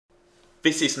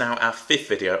This is now our fifth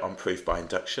video on proof by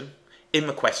induction. In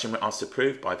the question, we're asked to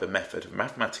prove by the method of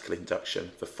mathematical induction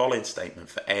the following statement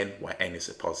for n, where n is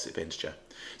a positive integer.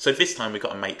 So this time we've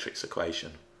got a matrix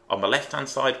equation. On the left-hand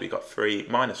side, we've got 3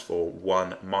 minus 4,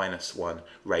 1 minus 1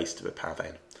 raised to the power of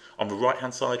n. On the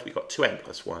right-hand side, we've got 2n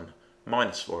plus 1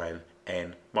 minus 4n,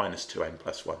 n minus 2n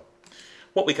plus 1.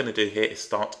 What we're going to do here is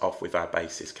start off with our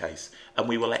basis case, and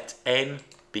we will let n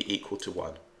be equal to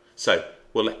 1. So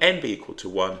we'll let n be equal to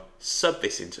 1, sub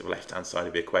this into the left-hand side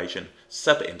of the equation,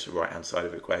 sub it into the right-hand side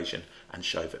of the equation, and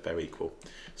show that they're equal.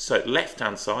 So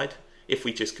left-hand side, if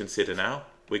we just consider now,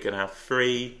 we're going to have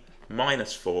 3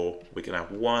 minus 4, we're going to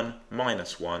have 1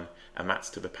 minus 1, and that's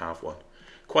to the power of 1.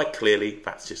 Quite clearly,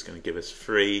 that's just going to give us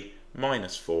 3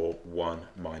 minus 4, 1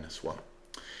 minus 1.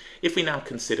 If we now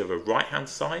consider the right-hand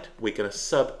side, we're going to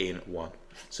sub in 1.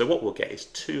 So what we'll get is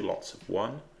 2 lots of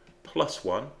 1 plus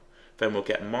 1. Then we'll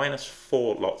get minus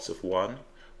 4 lots of 1.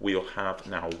 We'll have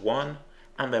now 1.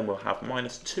 And then we'll have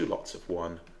minus 2 lots of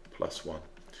 1 plus 1.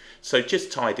 So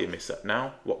just tidying this up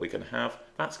now, what we're going to have,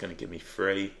 that's going to give me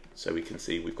 3. So we can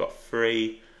see we've got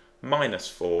 3 minus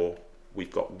 4.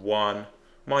 We've got 1.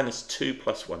 Minus 2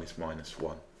 plus 1 is minus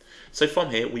 1. So from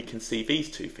here, we can see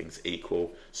these two things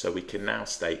equal. So we can now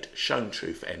state shown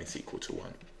true for n is equal to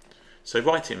 1. So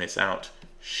writing this out,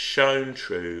 shown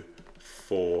true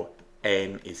for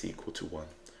n is equal to 1.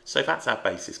 So that's our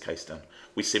basis case done.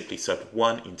 We simply sub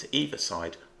 1 into either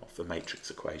side of the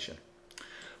matrix equation.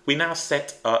 We now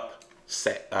set up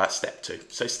step 2.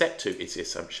 So step 2 is the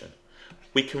assumption.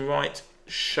 We can write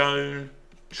shown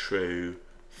true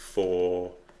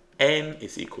for n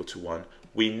is equal to 1.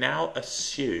 We now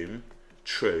assume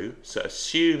true. So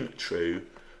assume true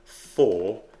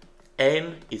for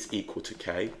n is equal to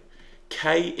k.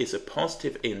 K is a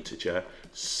positive integer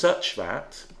such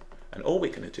that, and all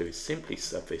we're going to do is simply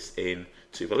sub this in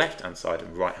to the left-hand side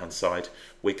and right-hand side.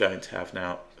 We're going to have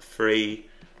now 3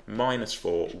 minus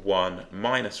 4, 1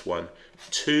 minus 1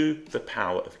 to the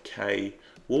power of k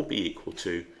will be equal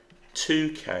to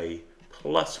 2k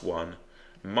plus 1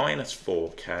 minus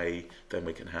 4k. Then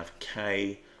we can have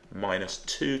k minus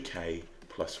 2k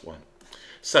plus 1.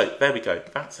 So there we go.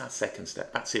 That's our second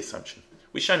step. That's the assumption.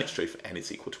 We've shown it's true for n is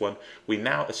equal to 1. We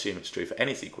now assume it's true for n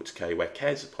is equal to k, where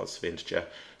k is a positive integer,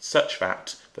 such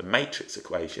that the matrix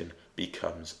equation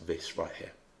becomes this right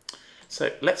here.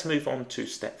 So let's move on to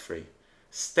step 3.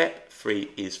 Step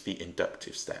 3 is the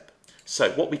inductive step.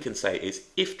 So what we can say is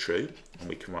if true, and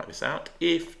we can write this out,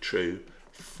 if true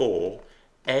for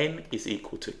n is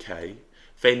equal to k,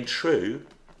 then true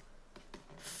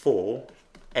for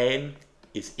n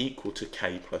is equal to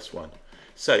k plus 1.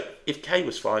 So if k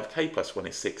was 5, k plus 1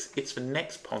 is 6, it's the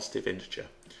next positive integer,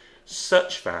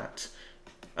 such that,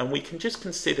 and we can just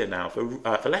consider now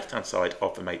the left-hand side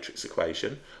of the matrix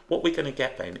equation. What we're going to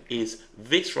get then is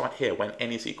this right here when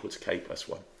n is equal to k plus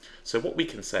 1. So what we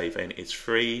can say then is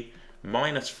 3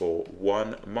 minus 4,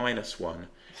 1 minus 1,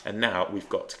 and now we've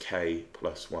got k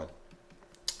plus 1.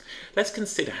 Let's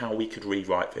consider how we could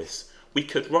rewrite this. We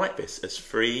could write this as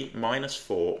 3 minus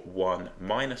 4, 1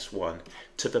 minus 1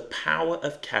 to the power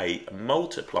of k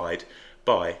multiplied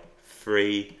by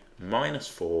 3 minus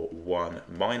 4, 1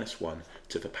 minus 1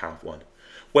 to the power of 1.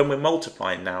 When we're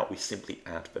multiplying now, we simply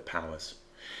add the powers.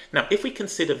 Now, if we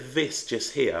consider this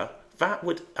just here, that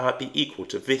would be equal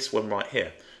to this one right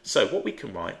here. So what we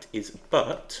can write is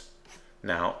but,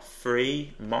 now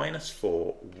 3 minus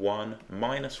 4, 1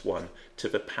 minus 1 to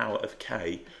the power of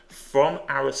k from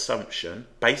our assumption,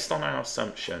 based on our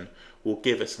assumption, will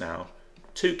give us now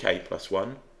 2k plus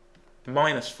 1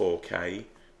 minus 4k,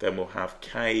 then we'll have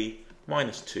k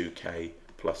minus 2k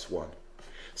plus 1.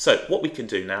 So what we can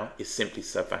do now is simply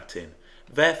sub that in.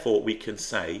 Therefore we can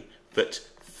say that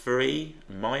 3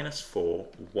 minus 4,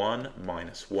 1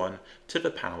 minus 1 to the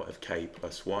power of k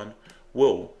plus 1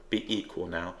 will be equal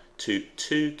now to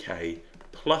 2k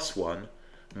plus 1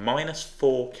 minus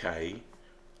 4k,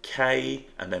 k,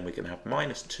 and then we're going to have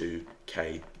minus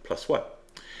 2k plus 1.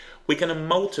 We're going to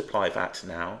multiply that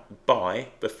now by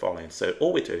the following. So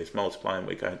all we're doing is multiplying.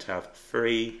 We're going to have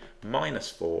 3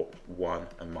 minus 4, 1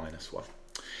 and minus 1.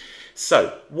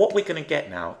 So what we're going to get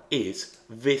now is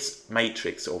this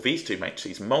matrix, or these two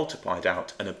matrices, multiplied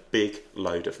out in a big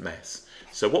load of mess.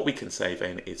 So what we can say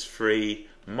then is 3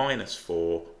 minus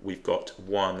 4, we've got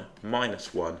 1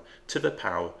 minus 1 to the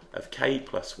power of k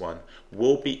plus 1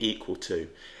 will be equal to,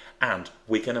 and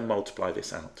we're going to multiply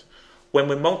this out. When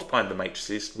we're multiplying the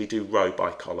matrices, we do row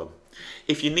by column.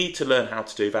 If you need to learn how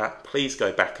to do that, please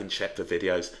go back and check the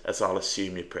videos, as I'll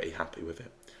assume you're pretty happy with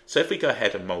it. So if we go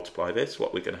ahead and multiply this,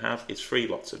 what we're going to have is 3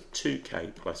 lots of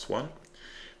 2k plus 1.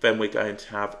 Then we're going to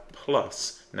have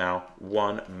plus now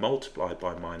 1 multiplied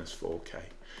by minus 4k.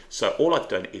 So all I've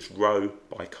done is row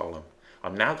by column.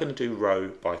 I'm now going to do row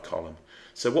by column.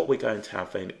 So what we're going to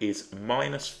have then is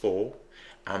minus 4,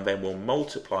 and then we'll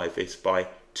multiply this by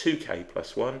 2k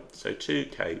plus 1, so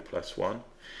 2k plus 1,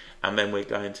 and then we're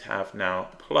going to have now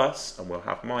plus, and we'll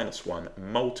have minus 1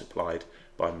 multiplied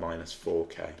by minus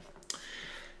 4k.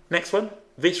 Next one,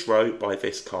 this row by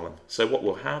this column. So what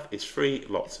we'll have is 3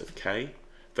 lots of k,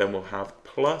 then we'll have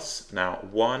plus now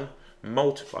 1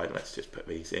 multiplied, let's just put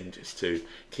these in just to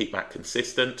keep that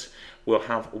consistent. We'll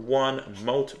have 1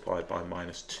 multiplied by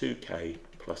minus 2k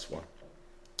plus 1.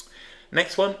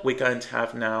 Next one, we're going to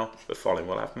have now the following.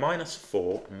 We'll have minus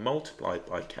 4 multiplied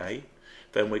by k,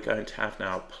 then we're going to have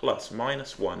now plus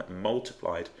minus 1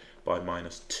 multiplied by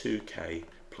minus 2k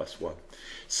plus 1.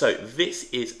 So this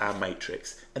is our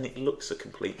matrix, and it looks a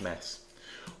complete mess.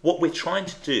 What we're trying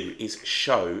to do is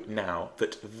show now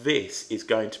that this is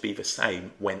going to be the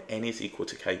same when n is equal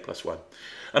to k plus 1.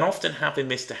 And often having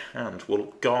this to hand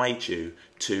will guide you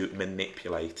to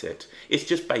manipulate it. It's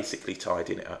just basically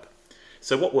tidying it up.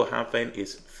 So what we'll have then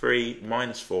is 3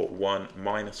 minus 4, 1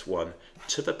 minus 1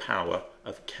 to the power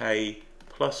of k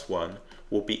plus 1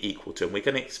 will be equal to, and we're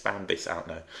going to expand this out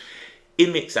now.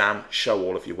 In the exam, show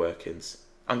all of your workings.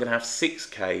 I'm going to have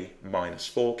 6k minus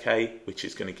 4k, which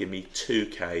is going to give me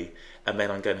 2k, and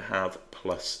then I'm going to have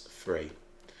plus 3.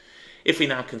 If we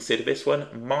now consider this one,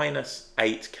 minus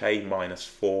 8k minus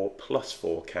 4 plus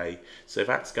 4k, so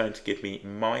that's going to give me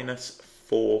minus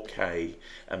 4k,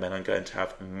 and then I'm going to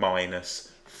have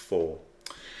minus 4.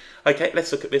 Okay,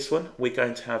 let's look at this one. We're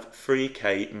going to have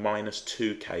 3k minus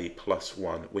 2k plus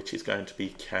 1, which is going to be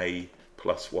k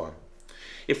plus 1.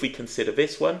 If we consider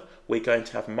this one, we're going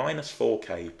to have minus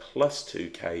 4k plus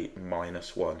 2k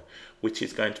minus 1, which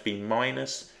is going to be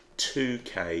minus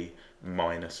 2k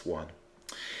minus 1.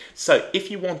 So if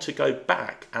you want to go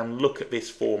back and look at this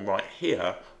form right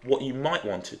here, what you might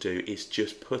want to do is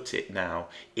just put it now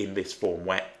in this form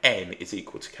where n is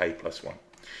equal to k plus 1.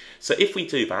 So if we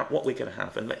do that, what we're going to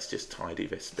have, and let's just tidy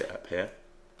this bit up here,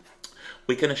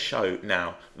 we're going to show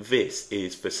now this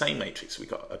is the same matrix we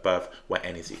got above where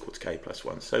n is equal to k plus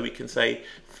 1. So we can say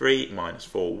 3 minus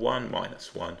 4, 1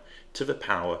 minus 1 to the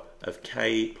power of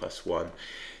k plus 1.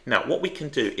 Now what we can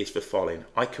do is the following.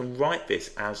 I can write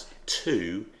this as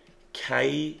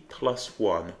 2k plus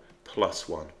 1 plus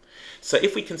 1. So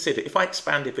if we consider, if I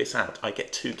expanded this out, I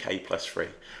get 2k plus 3.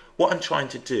 What I'm trying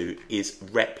to do is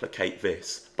replicate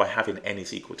this by having n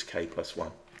is equal to k plus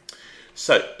 1.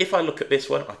 So if I look at this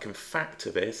one, I can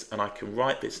factor this, and I can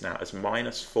write this now as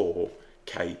minus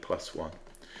 4k plus 1.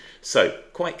 So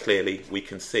quite clearly we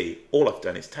can see all I've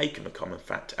done is taken the common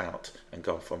factor out and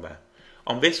gone from there.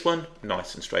 On this one,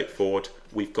 nice and straightforward,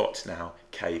 we've got now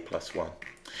k plus 1.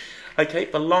 Okay,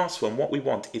 the last one, what we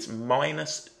want is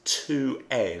minus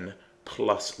 2n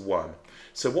plus 1.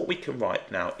 So what we can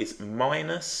write now is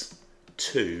minus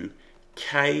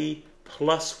 2k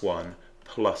plus 1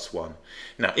 plus 1.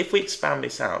 Now if we expand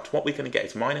this out, what we're going to get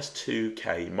is minus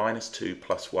 2k minus 2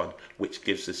 plus 1, which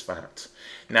gives us that.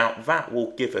 Now that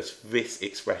will give us this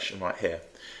expression right here.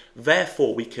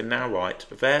 Therefore we can now write,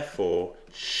 therefore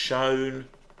shown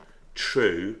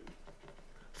true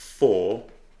for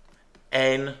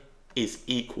n is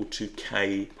equal to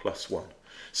k plus 1.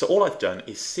 So all I've done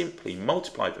is simply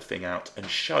multiplied the thing out and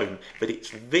shown that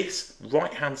it's this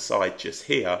right hand side just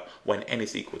here when n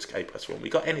is equal to k plus 1. We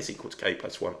got n is equal to k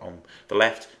plus 1 on the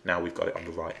left, now we've got it on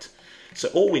the right. So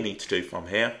all we need to do from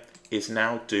here is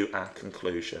now do our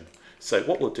conclusion. So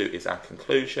what we'll do is our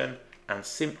conclusion and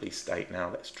simply state now,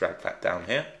 let's drag that down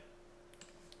here.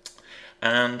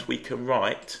 And we can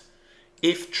write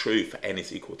if true for n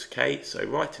is equal to k, so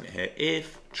writing it here,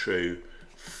 if true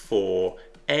for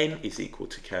n is equal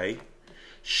to k,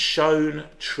 shown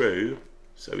true,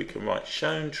 so we can write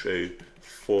shown true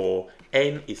for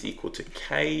n is equal to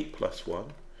k plus 1.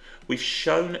 We've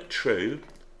shown true,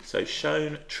 so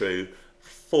shown true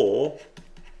for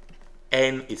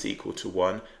n is equal to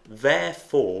 1,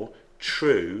 therefore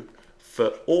true for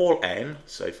all n,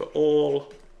 so for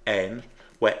all n,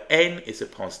 where n is a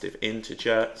positive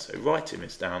integer, so writing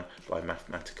this down by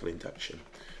mathematical induction.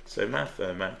 So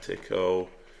mathematical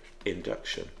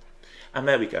induction. And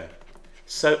there we go.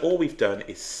 So all we've done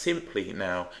is simply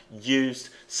now used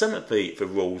some of the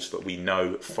rules that we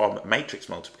know from matrix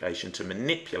multiplication to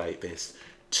manipulate this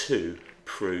to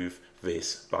prove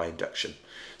this by induction.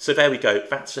 So there we go.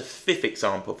 That's the 5th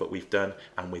example that we've done,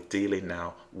 and we're dealing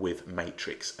now with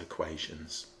matrix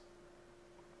equations.